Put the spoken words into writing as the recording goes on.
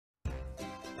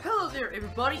there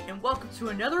everybody, and welcome to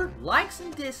another likes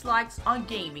and dislikes on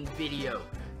gaming video.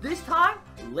 This time,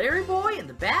 Larryboy and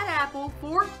the Bad Apple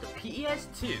for the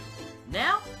PS2.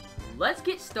 Now, let's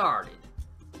get started.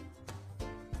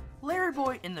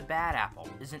 Larryboy and the Bad Apple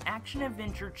is an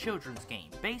action-adventure children's game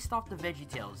based off the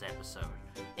Veggietales episode.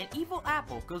 An evil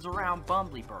apple goes around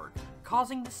Bumbleberg,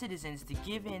 causing the citizens to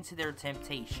give in to their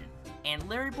temptation, and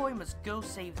Larryboy must go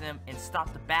save them and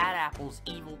stop the Bad Apple's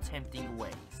evil tempting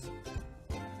ways.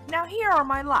 Now here are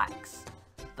my likes.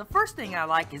 The first thing I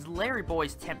like is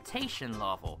Larryboy's temptation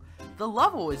level. The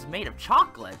level is made of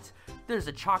chocolate. There's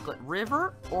a chocolate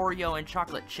river, Oreo and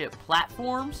chocolate chip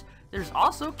platforms. There's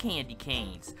also candy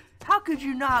canes. How could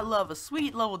you not love a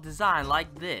sweet level design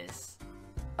like this?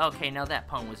 Okay, now that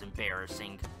pun was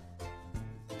embarrassing.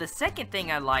 The second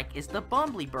thing I like is the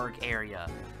Bumbleberg area.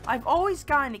 I've always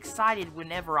gotten excited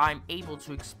whenever I'm able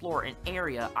to explore an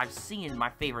area I've seen in my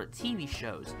favorite TV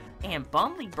shows, and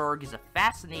Bumbleberg is a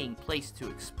fascinating place to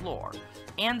explore.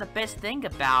 And the best thing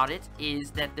about it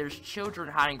is that there's children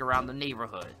hiding around the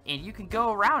neighborhood, and you can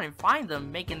go around and find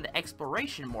them, making the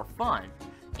exploration more fun.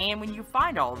 And when you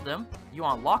find all of them, you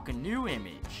unlock a new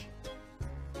image.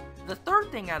 The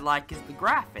third thing I like is the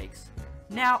graphics.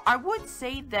 Now, I would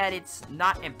say that it's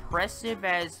not impressive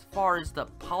as far as the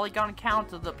polygon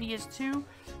count of the PS2,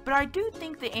 but I do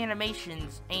think the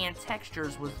animations and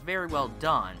textures was very well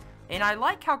done, and I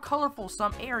like how colorful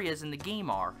some areas in the game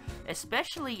are,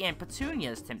 especially in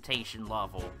Petunia's temptation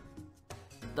level.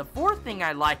 The fourth thing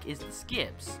I like is the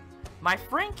skips. My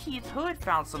friend Keith Hood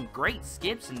found some great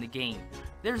skips in the game.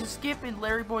 There's a skip in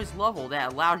Larryboy's level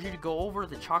that allows you to go over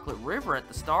the chocolate river at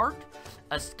the start,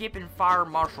 a skip in Fire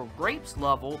Marshal Grape's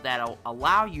level that'll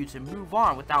allow you to move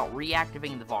on without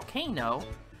reactivating the volcano,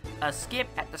 a skip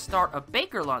at the start of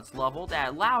Baker Lunt's level that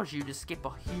allows you to skip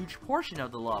a huge portion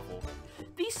of the level.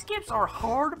 These skips are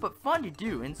hard but fun to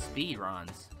do in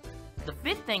speedruns. The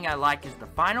fifth thing I like is the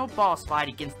final boss fight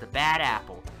against the Bad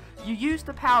Apple. You use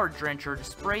the Power Drencher to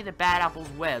spray the Bad Apple's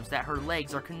webs that her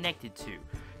legs are connected to.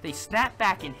 They snap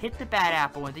back and hit the Bad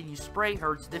Apple, and then you spray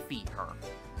her to defeat her.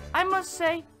 I must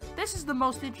say, this is the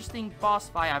most interesting boss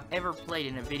fight I've ever played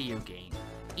in a video game,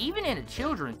 even in a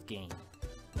children's game.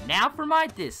 Now for my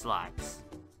dislikes.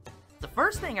 The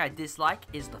first thing I dislike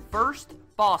is the first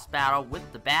boss battle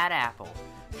with the Bad Apple.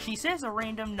 She says a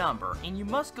random number, and you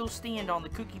must go stand on the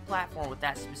cookie platform with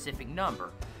that specific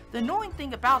number. The annoying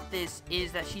thing about this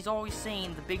is that she's always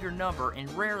saying the bigger number and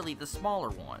rarely the smaller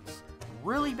ones.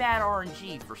 Really bad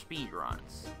RNG for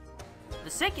speedruns. The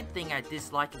second thing I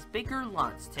dislike is Baker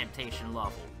Lunt's temptation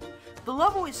level. The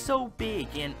level is so big,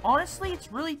 and honestly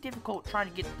it's really difficult trying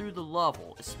to get through the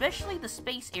level, especially the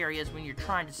space areas when you're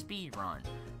trying to speedrun.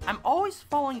 I'm always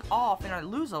falling off and I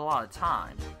lose a lot of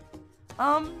time.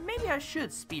 Maybe I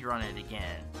should speedrun it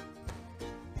again.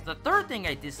 The third thing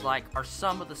I dislike are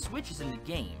some of the switches in the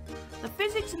game. The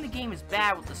physics in the game is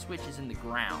bad with the switches in the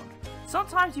ground.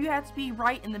 Sometimes you have to be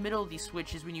right in the middle of these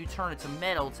switches when you turn it to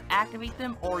metal to activate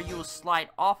them, or you will slide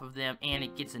off of them and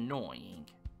it gets annoying.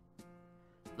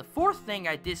 The fourth thing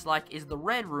I dislike is the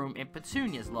red room in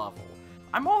Petunia's level.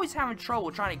 I'm always having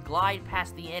trouble trying to glide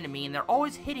past the enemy, and they're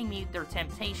always hitting me with their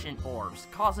temptation orbs,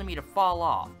 causing me to fall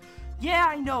off. Yeah,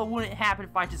 I know it wouldn't happen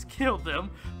if I just killed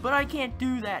them, but I can't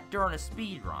do that during a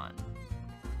speedrun.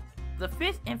 The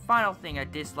fifth and final thing I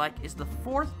dislike is the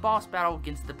fourth boss battle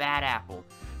against the Bad Apple.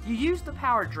 You use the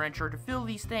Power Drencher to fill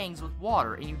these things with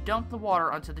water, and you dump the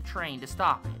water onto the train to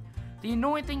stop it. The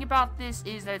annoying thing about this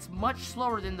is that it's much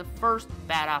slower than the first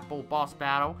Bad Apple boss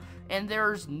battle, and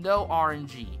there's no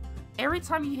RNG. Every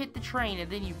time you hit the train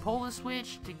and then you pull the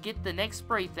switch to get the next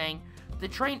spray thing, the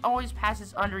train always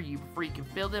passes under you before you can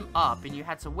fill them up, and you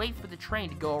have to wait for the train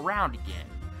to go around again.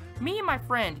 Me and my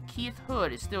friend Keith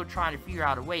Hood is still trying to figure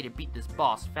out a way to beat this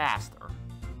boss faster.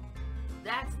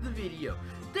 That's the video.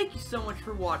 Thank you so much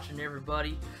for watching,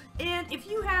 everybody. And if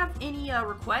you have any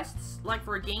requests, like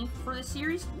for a game for this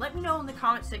series, let me know in the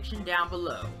comment section down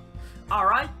below.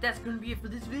 Alright, that's going to be it for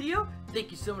this video.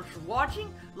 Thank you so much for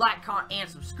watching. Like, comment, and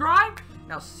subscribe.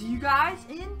 And I'll see you guys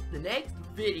in the next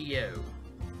video.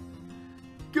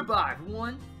 Goodbye,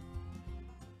 everyone.